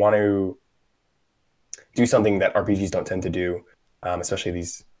we want to do something that RPGs don't tend to do, especially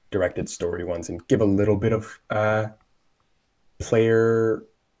these directed story ones, and give a little bit of player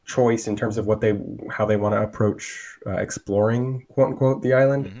choice in terms of how they want to approach exploring, quote unquote, the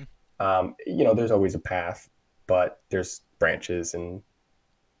island. There's always a path, but there's branches and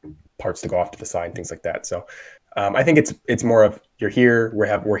parts to go off to the side and things like that. So I think it's more of you're here,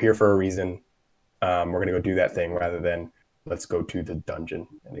 we're here for a reason. We're gonna go do that thing rather than let's go to the dungeon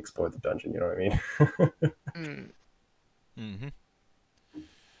and explore the dungeon. You know what I mean?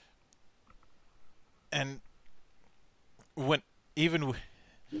 And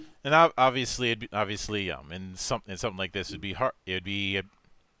obviously in something like this it'd be hard. I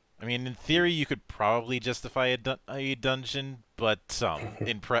mean, in theory, you could probably justify a dungeon, but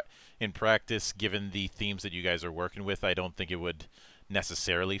in practice, given the themes that you guys are working with, I don't think it would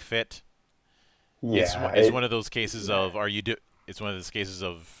necessarily fit. Yeah, it's one of those cases of it's one of those cases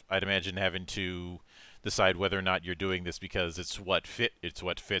of I'd imagine having to decide whether or not you're doing this because it's what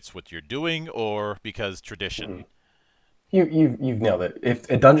fits what you're doing, or because tradition. You've nailed it. If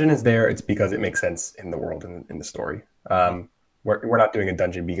a dungeon is there, it's because it makes sense in the world and in the story. We're not doing a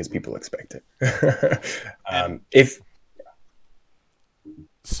dungeon because people expect it.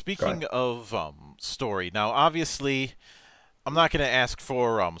 Speaking of story, now obviously, I'm not going to ask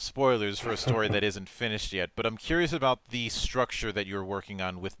for spoilers for a story that isn't finished yet, but I'm curious about the structure that you're working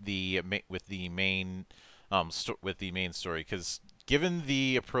on with the main story, because given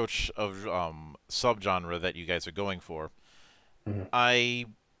the approach of subgenre that you guys are going for, I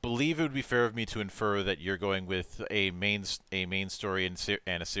believe it would be fair of me to infer that you're going with a main story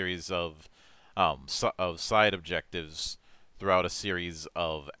and a series of side objectives throughout a series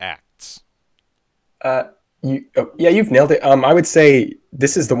of acts. You've nailed it. I would say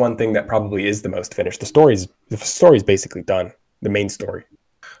this is the one thing that probably is the most finished. The story's basically done, the main story.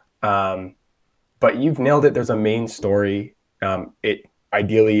 But you've nailed it. There's a main story. It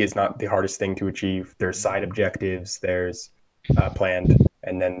ideally is not the hardest thing to achieve. There's side objectives. There's planned,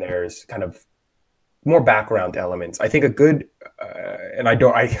 and then there's kind of more background elements. I think a good,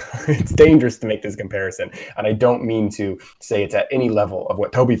 it's dangerous to make this comparison, and I don't mean to say it's at any level of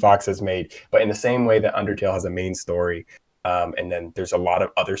what Toby Fox has made, but in the same way that Undertale has a main story, and then there's a lot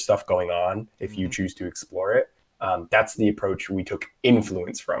of other stuff going on if you choose to explore it. That's the approach we took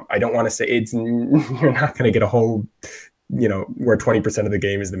influence from. I don't want to say you're not going to get a whole, where 20% of the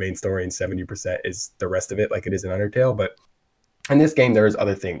game is the main story and 70% is the rest of it, like it is in Undertale. But in this game, there's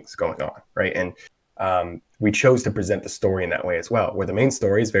other things going on, right? And we chose to present the story in that way as well, where the main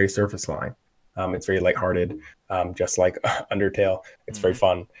story is very surface line. It's very lighthearted, just like Undertale. It's very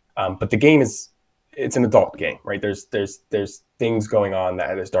fun. But the game it's an adult game, right? There's things going on,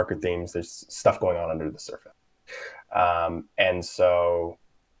 there's darker themes, there's stuff going on under the surface. And so,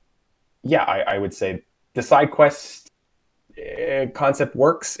 yeah, I would say the side quest concept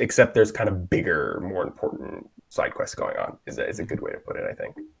works, except there's kind of bigger, more important side quests going on is a good way to put it, I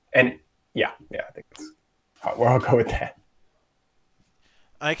think. And yeah, I think that's where I'll go with that.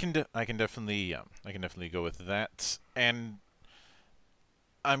 I can definitely go with that. And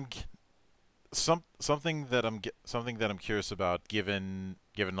something that I'm curious about, given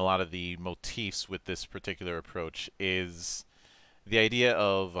a lot of the motifs with this particular approach, is the idea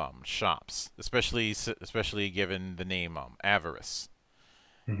of shops, especially given the name Avarice.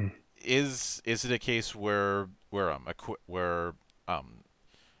 Mm-hmm. Is it a case where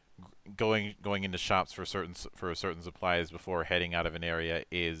going into shops for certain supplies before heading out of an area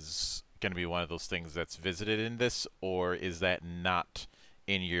is going to be one of those things that's visited in this, or is that not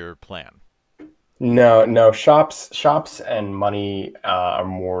in your plan? No. Shops and money are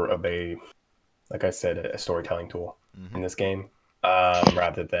more of like I said, a storytelling tool in this game,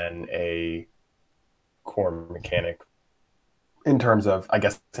 rather than a core mechanic. In terms of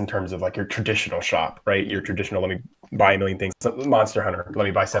like your traditional shop, right? Your traditional, let me buy a million things. Monster Hunter, let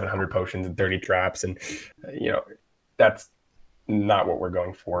me buy 700 potions and 30 traps, and that's not what we're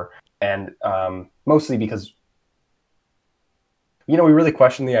going for. And mostly because we really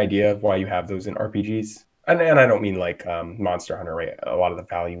question the idea of why you have those in RPGs. And I don't mean like Monster Hunter, right? A lot of the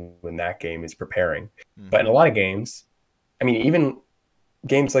value in that game is preparing. But in a lot of games, I mean, even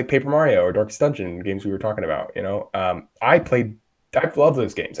games like Paper Mario or Darkest Dungeon, games we were talking about, I've loved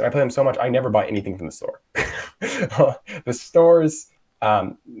those games, and I play them so much, I never buy anything from the store. The stores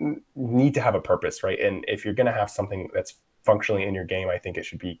need to have a purpose, right? And if you're going to have something that's functionally in your game, I think it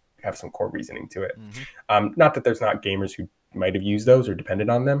should have some core reasoning to it. Not that there's not gamers who might have used those or depended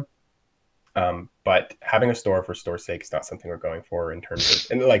on them, but having a store for store's sake is not something we're going for in terms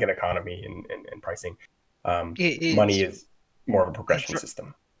of like an economy and pricing. Money is more of a progression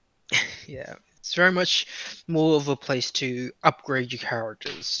system. Yeah, it's very much more of a place to upgrade your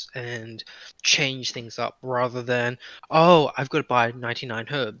characters and change things up rather than, I've got to buy 99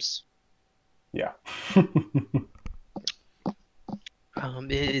 herbs. Yeah.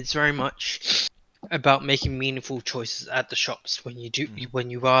 It's very much about making meaningful choices at the shops when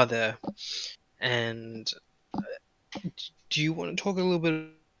you are there. And do you want to talk a little bit about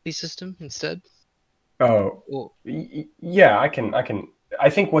the system instead? Yeah, I can. I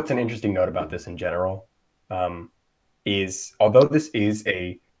think what's an interesting note about this in general is, although this is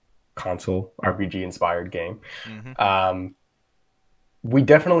a console RPG inspired game, we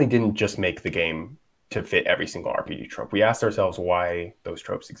definitely didn't just make the game to fit every single RPG trope. We asked ourselves why those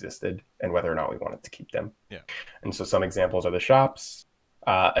tropes existed and whether or not we wanted to keep them. Yeah. And so some examples are the shops.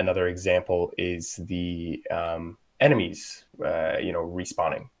 Another example is the enemies,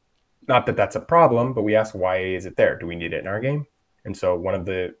 respawning. Not that that's a problem, but we asked, why is it there? Do we need it in our game? And so one of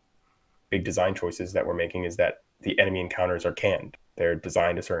the big design choices that we're making is that the enemy encounters are canned. They're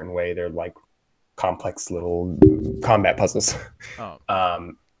designed a certain way. They're like complex little combat puzzles,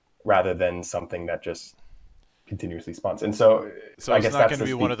 rather than something that just continuously spawns. And so I guess it's not going to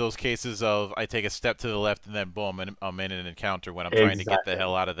be one of those cases of I take a step to the left and then boom, and I'm in an encounter when I'm trying to get the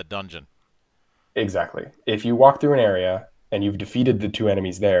hell out of the dungeon. Exactly. If you walk through an area and you've defeated the two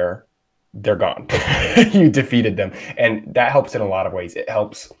enemies there, they're gone. You defeated them. And that helps in a lot of ways. It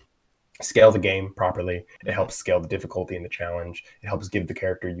helps scale the game properly. It helps scale the difficulty and the challenge. It helps give the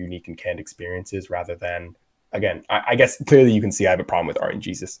character unique and canned experiences rather than, again, I guess clearly you can see I have a problem with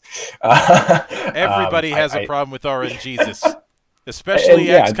RNGesus. Everybody has a problem with RNGesus, especially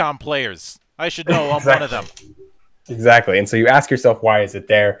XCOM players. I should know. I'm one of them. Exactly. And so you ask yourself, why is it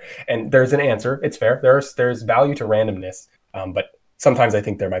there? And there's an answer. It's fair. There's value to randomness, but sometimes I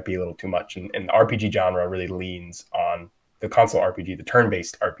think there might be a little too much. And the RPG genre really leans on the console RPG, the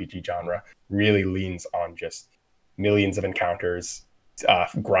turn-based RPG genre really leans on just millions of encounters,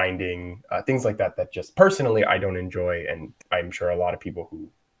 grinding, things like that, that just personally I don't enjoy. And I'm sure a lot of people who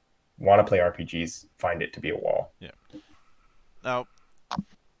want to play RPGs find it to be a wall. Yeah. Now,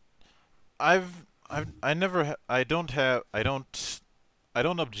 I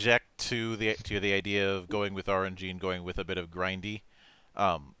don't object to the idea of going with RNG and going with a bit of grindy.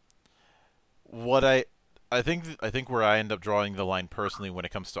 I think where I end up drawing the line personally when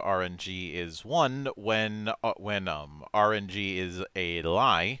it comes to RNG is when RNG is a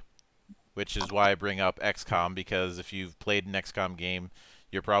lie, which is why I bring up XCOM, because if you've played an XCOM game,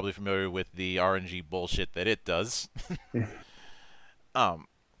 you're probably familiar with the RNG bullshit that it does.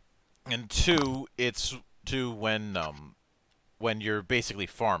 And two, it's when you're basically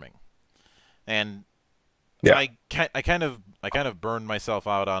farming, and yeah. I kind of burned myself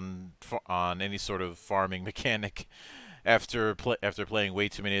out on any sort of farming mechanic after playing way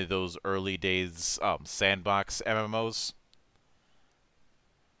too many of those early days sandbox MMOs.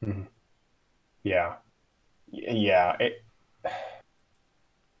 Mm-hmm. Yeah.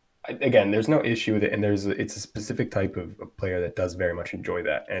 Again, there's no issue with it, and it's a specific type of player that does very much enjoy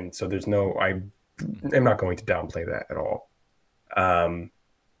that, and so I'm not going to downplay that at all. And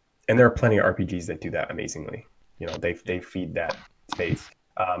there are plenty of RPGs that do that amazingly. You know, they feed that space,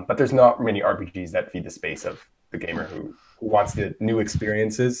 but there's not many RPGs that feed the space of the gamer who wants the new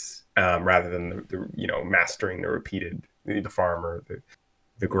experiences rather than the mastering the farm or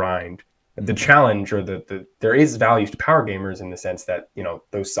the grind. The challenge or there is value to power gamers in the sense that,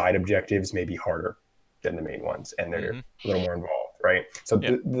 those side objectives may be harder than the main ones, and they're a little more involved, right? So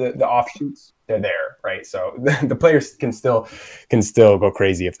the offshoots, they're there, right? So the players can still go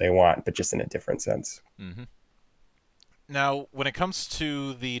crazy if they want, but just in a different sense. Mm-hmm. Now, when it comes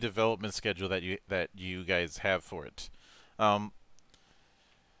to the development schedule that you guys have for it,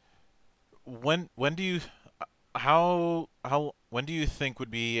 when do you think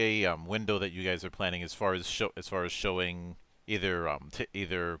would be a window that you guys are planning as far as showing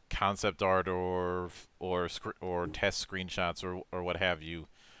either concept art or test screenshots or what have you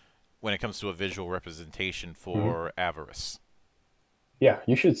when it comes to a visual representation for Avarice? Yeah,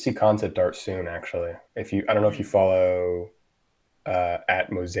 you should see concept art soon. Actually, I don't know if you follow at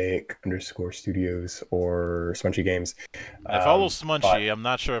Mosaic_Studios or Smunchy Games. I follow Smunchy. I'm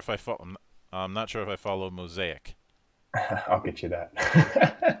not sure if I follow Mosaic. I'll get you that.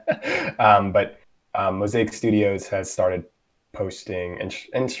 But Mosaic Studios has started posting, and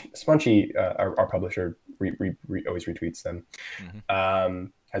Smunchy, our publisher, always retweets them.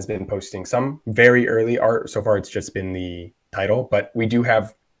 Has been posting some very early art. So far, it's just been the title, but we do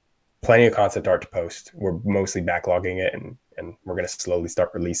have plenty of concept art to post. We're mostly backlogging it, and we're going to slowly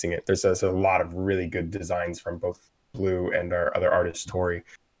start releasing it. There's a lot of really good designs from both Blue and our other artist, Tori.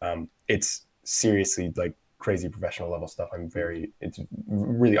 It's seriously like crazy professional level stuff. It's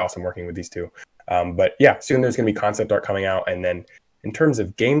really awesome working with these two. But yeah, soon there's going to be concept art coming out. And then in terms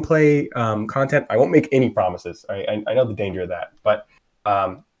of gameplay content, I won't make any promises. I know the danger of that, but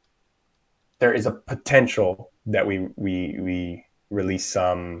there is a potential that we release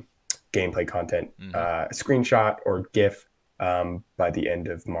some gameplay content, a screenshot or GIF by the end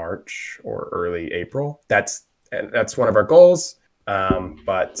of March or early April. That's one of our goals.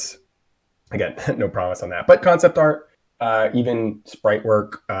 But again, no promise on that. But concept art, even sprite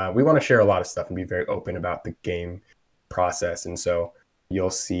work, we want to share a lot of stuff and be very open about the game process. And so you'll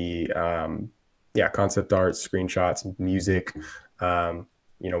see, concept art, screenshots, music.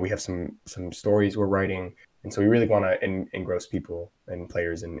 We have some stories we're writing. And so we really want to engross people and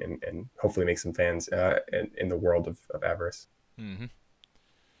players and hopefully make some fans in the world of Avarice. Mm-hmm.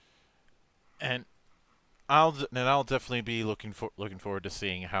 And I'll definitely be looking forward to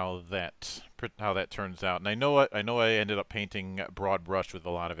seeing how that turns out. And I know I ended up painting broad brush with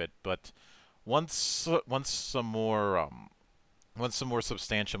a lot of it, but once some more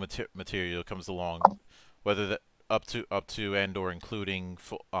substantial material comes along, whether that up to and or including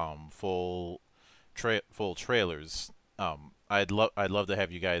full trailers, I'd love to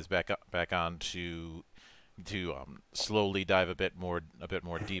have you guys back on to slowly dive a bit more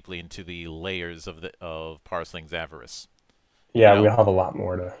deeply into the layers of Parselings Avarice. Yeah, we'll have a lot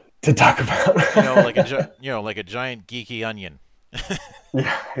more to talk about. Like a giant geeky onion.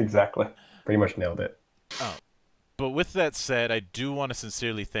 Yeah, exactly. Pretty much nailed it. But with that said, I do want to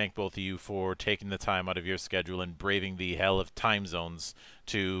sincerely thank both of you for taking the time out of your schedule and braving the hell of time zones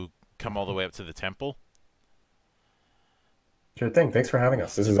to come all the way up to the temple. Sure thing. Thanks for having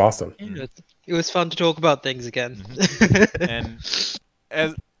us. This is awesome. Yeah, it was fun to talk about things again.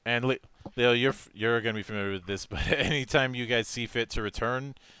 Leo, you're going to be familiar with this, but anytime you guys see fit to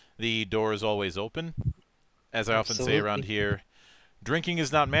return, the door is always open. As I often say around here, drinking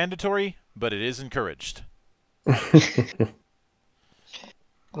is not mandatory, but it is encouraged.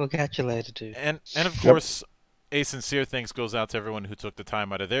 We'll catch you later, dude. And of course, a sincere thanks goes out to everyone who took the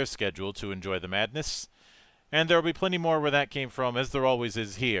time out of their schedule to enjoy the madness. And there will be plenty more where that came from, as there always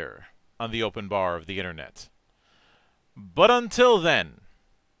is here on the open bar of the internet. But until then,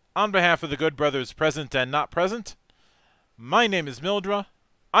 on behalf of the good brothers present and not present, my name is Mildra.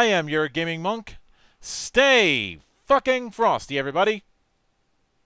 I am your gaming monk. Stay fucking frosty, everybody.